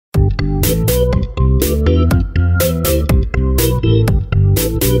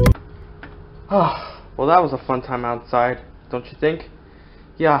Well, that was a fun time outside, don't you think?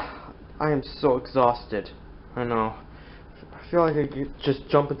 Yeah, I am so exhausted. I know. I feel like I could just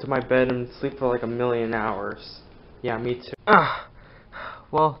jump into my bed and sleep for like a million hours. Yeah, me too.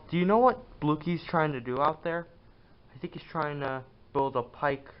 Well, do you know what Blukey's trying to do out there? I think he's trying to build a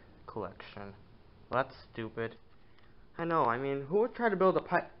pike collection. Well, that's stupid. I know, I mean, who would try to build a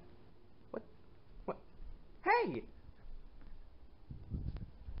pike? What? What? Hey!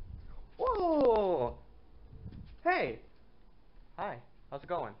 Whoa! Hey! Hi, how's it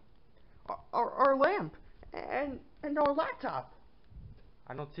going? Our lamp! And our laptop!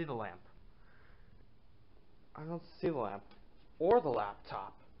 I don't see the lamp. I don't see the lamp. Or the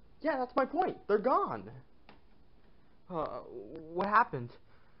laptop. Yeah, that's my point. They're gone. What happened?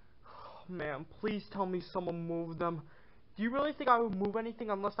 Oh, man, please tell me someone moved them. Do you really think I would move anything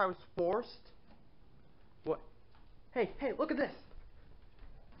unless I was forced? What? Hey, look at this.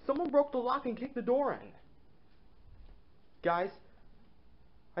 Someone broke the lock and kicked the door in. Guys,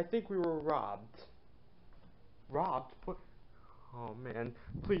 I think we were robbed. Robbed? What? Oh, man,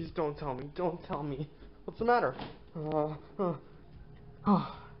 please don't tell me. Don't tell me. What's the matter?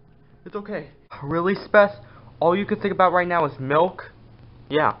 It's okay. Really, Speth? All you can think about right now is milk?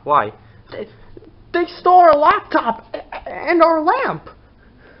 Yeah, why? They stole our laptop and our lamp!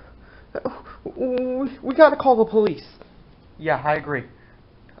 We gotta call the police. Yeah, I agree.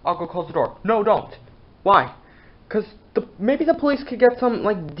 I'll go close the door. No, don't. Why? Because maybe the police could get some,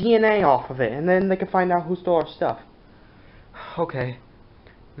 like, DNA off of it, and then they could find out who stole our stuff. Okay.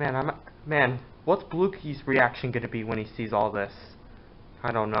 Man, what's Blukey's reaction gonna be when he sees all this?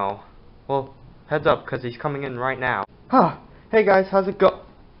 I don't know. Well, heads up, because he's coming in right now. Hey guys, how's it go?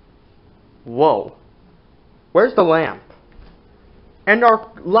 Whoa. Where's the lamp? And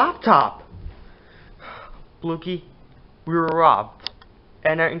our laptop! Blukey, we were robbed.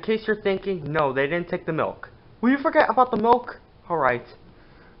 And in case you're thinking, no, they didn't take the milk. Will you forget about the milk? Alright.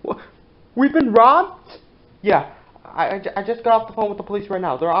 We've been robbed? Yeah, I just got off the phone with the police right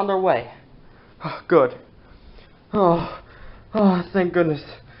now. They're on their way. Good. Oh, thank goodness.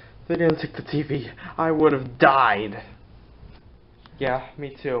 They didn't take the TV. I would have died. Yeah,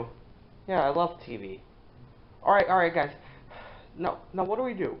 me too. Yeah, I love TV. Alright guys. Now what do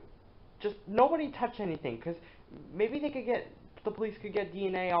we do? Just nobody touch anything, because maybe the police could get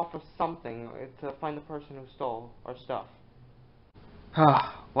DNA off of something to find the person who stole our stuff.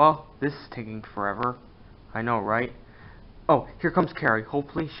 Well, this is taking forever. I know, right? Oh, here comes Carrie.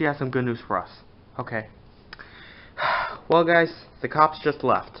 Hopefully she has some good news for us. Okay. Well, guys, the cops just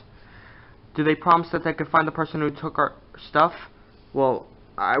left. Do they promise that they could find the person who took our stuff? Well,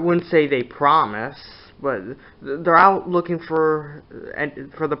 I wouldn't say they promise, but they're out looking for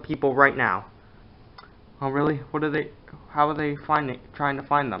the people right now. Oh, really? How are they trying to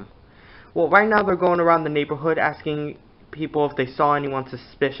find them? Well, right now they're going around the neighborhood asking people if they saw anyone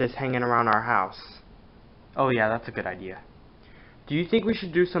suspicious hanging around our house. Oh yeah, that's a good idea. Do you think we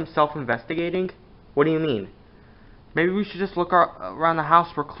should do some self-investigating? What do you mean? Maybe we should just look around the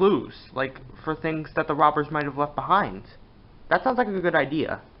house for clues, like for things that the robbers might have left behind. That sounds like a good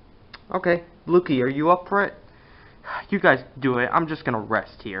idea. Okay, Blukey, are you up for it? You guys do it. I'm just gonna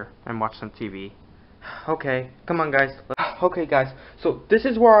rest here and watch some TV. Okay, come on guys. Okay guys, so this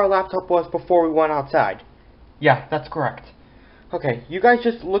is where our laptop was before we went outside. Yeah, that's correct. Okay, you guys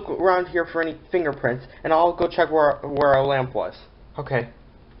just look around here for any fingerprints, and I'll go check where our lamp was. Okay.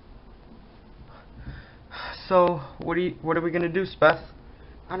 So, what are we gonna do, Speth?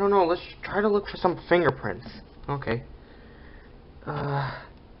 I don't know, let's try to look for some fingerprints. Okay.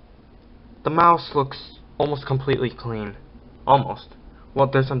 The mouse looks almost completely clean. Almost. Well,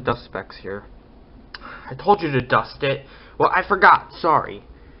 there's some dust specks here. I told you to dust it. Well, I forgot. Sorry.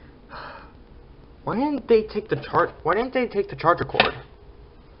 Why didn't they take the charger cord?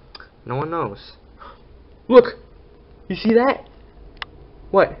 No one knows. Look! You see that?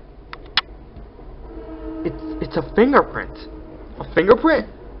 What? It's a fingerprint. A fingerprint?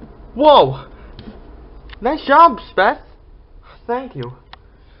 Whoa! Nice job, Speth. Thank you.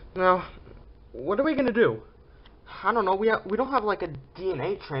 Now, what are we gonna do? I don't know. We don't have like a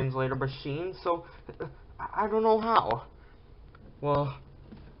DNA translator machine, so I don't know how. Well,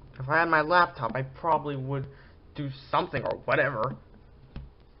 if I had my laptop, I probably would do something or whatever.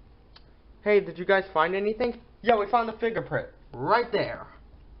 Hey, did you guys find anything? Yeah, we found the fingerprint right there.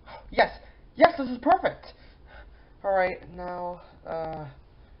 Yes, this is perfect. All right, now,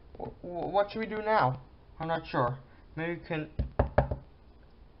 what should we do now? I'm not sure. Maybe we can.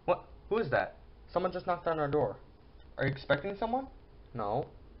 What? Who is that? Someone just knocked on our door. Are you expecting someone? No.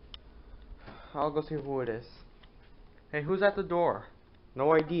 I'll go see who it is. Hey, who's at the door?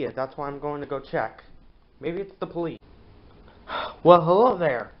 No idea. That's why I'm going to go check. Maybe it's the police. Well, hello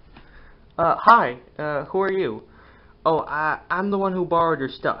there. Hi. Who are you? Oh, I'm the one who borrowed your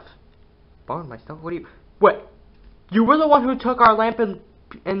stuff. Borrowed my stuff? What do you... Wait. You were the one who took our lamp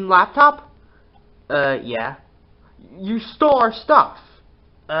and laptop? Yeah. You stole our stuff.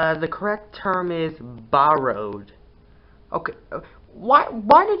 The correct term is borrowed. Okay.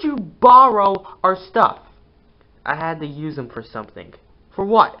 Why did you borrow our stuff? I had to use them for something. For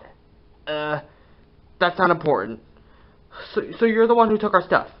what? That's not important. So you're the one who took our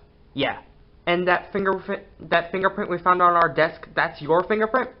stuff? Yeah. And that fingerprint we found on our desk, that's your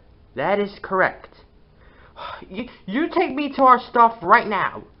fingerprint? That is correct. You take me to our stuff right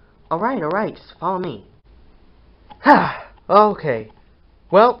now. Alright, just follow me. Okay.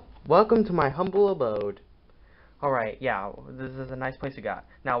 Well, welcome to my humble abode. Alright, yeah, this is a nice place we got.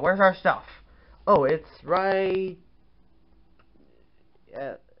 Now, where's our stuff? Oh, it's right...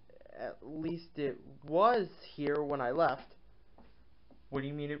 At least it was here when I left. What do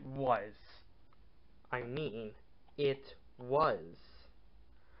you mean it was? I mean, it was.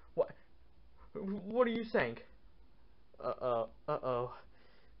 What? What are you saying? Uh-oh.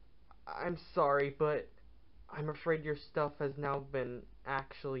 I'm sorry, but I'm afraid your stuff has now been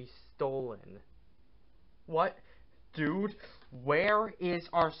actually stolen. What? Dude, where is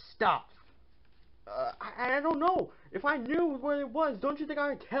our stuff? I don't know. If I knew where it was, don't you think I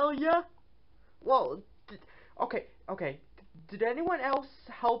would tell ya? Well, okay. Did anyone else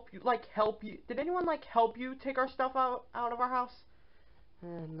help you? Did anyone help you take our stuff out of our house?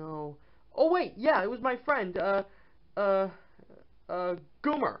 No. Oh wait, yeah, it was my friend. Goomer.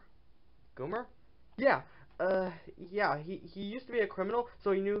 Goomer? Yeah. Yeah. He used to be a criminal,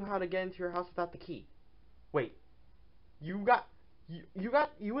 so he knew how to get into your house without the key. Wait. You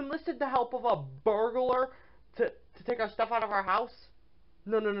enlisted the help of a burglar to take our stuff out of our house?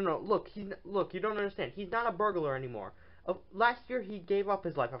 No. Look, you don't understand. He's not a burglar anymore. Last year he gave up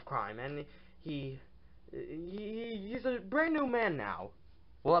his life of crime, and he's a brand new man now.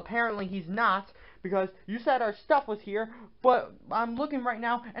 Well, apparently he's not, because you said our stuff was here, but I'm looking right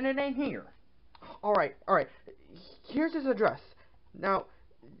now, and it ain't here. Alright. Here's his address. Now,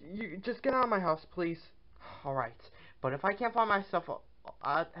 you just get out of my house, please. Alright. But if I can't find my stuff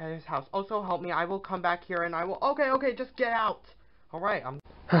at his house, also help me. I will come back here, and I will... Okay, just get out. Alright, I'm...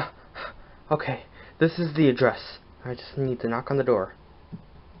 Okay, this is the address. I just need to knock on the door.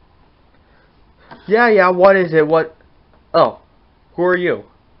 Yeah, what is it? What? Oh, who are you?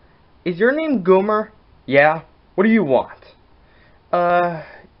 Is your name Goomer? Yeah? What do you want? By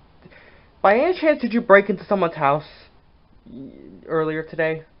any chance did you break into someone's house earlier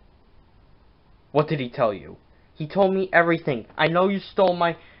today? What did he tell you? He told me everything. I know you stole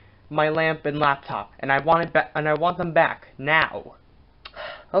my lamp and laptop, and I want them back now.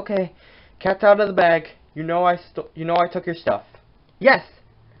 Okay, cat's out of the bag. You know I took your stuff. Yes.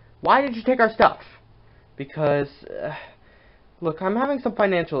 Why did you take our stuff? Because look, I'm having some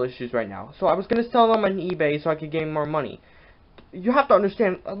financial issues right now, so I was gonna sell them on eBay so I could gain more money. You have to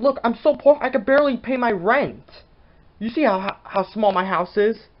understand. Look, I'm so poor I could barely pay my rent. You see how small my house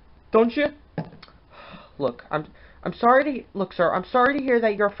is, don't you? Look, I'm sorry to sir. I'm sorry to hear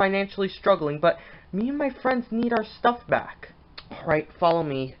that you're financially struggling, but me and my friends need our stuff back. All right, follow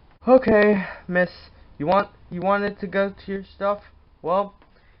me. Okay, miss. You wanted to go to your stuff? Well,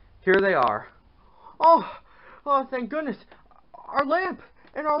 here they are. Oh, thank goodness. Our lamp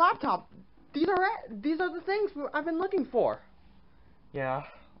and our laptop. These are the things I've been looking for. Yeah,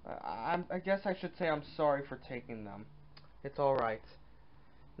 I guess I should say I'm sorry for taking them. It's all right.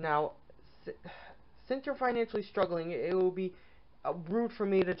 Now, since you're financially struggling, it will be rude for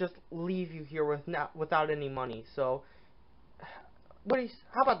me to just leave you here without any money. So,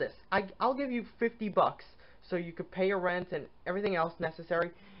 how about this? I'll give you $50 so you could pay your rent and everything else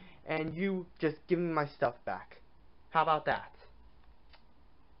necessary, and you just give me my stuff back. How about that?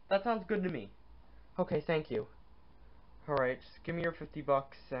 That sounds good to me. Okay, thank you. Alright, just give me your $50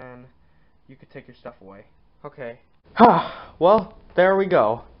 and you could take your stuff away. Okay. Well, there we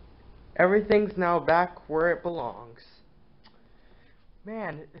go. Everything's now back where it belongs.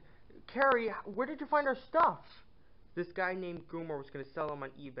 Man, Carrie, where did you find our stuff? This guy named Goomer was going to sell them on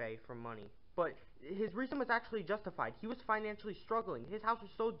eBay for money. But his reason was actually justified. He was financially struggling. His house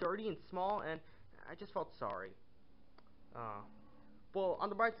was so dirty and small, and I just felt sorry. Well, on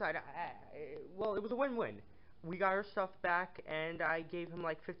the bright side, well, it was a win-win. We got our stuff back, and I gave him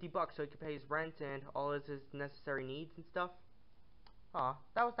like $50 so he could pay his rent and all his necessary needs and stuff. Aw,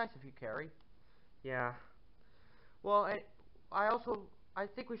 that was nice of you, Carrie. Yeah. Well, I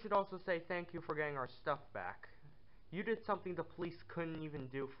think we should also say thank you for getting our stuff back. You did something the police couldn't even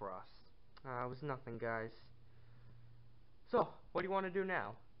do for us. It was nothing, guys. So, what do you want to do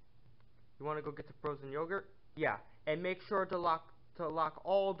now? You want to go get the frozen yogurt? Yeah, and make sure to lock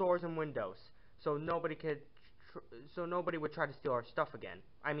all doors and windows, so nobody would try to steal our stuff again.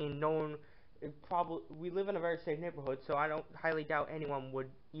 I mean, no one. We live in a very safe neighborhood, so I don't highly doubt anyone would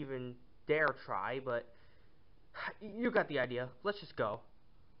even dare try. But you got the idea. Let's just go.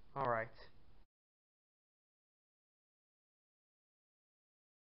 All right.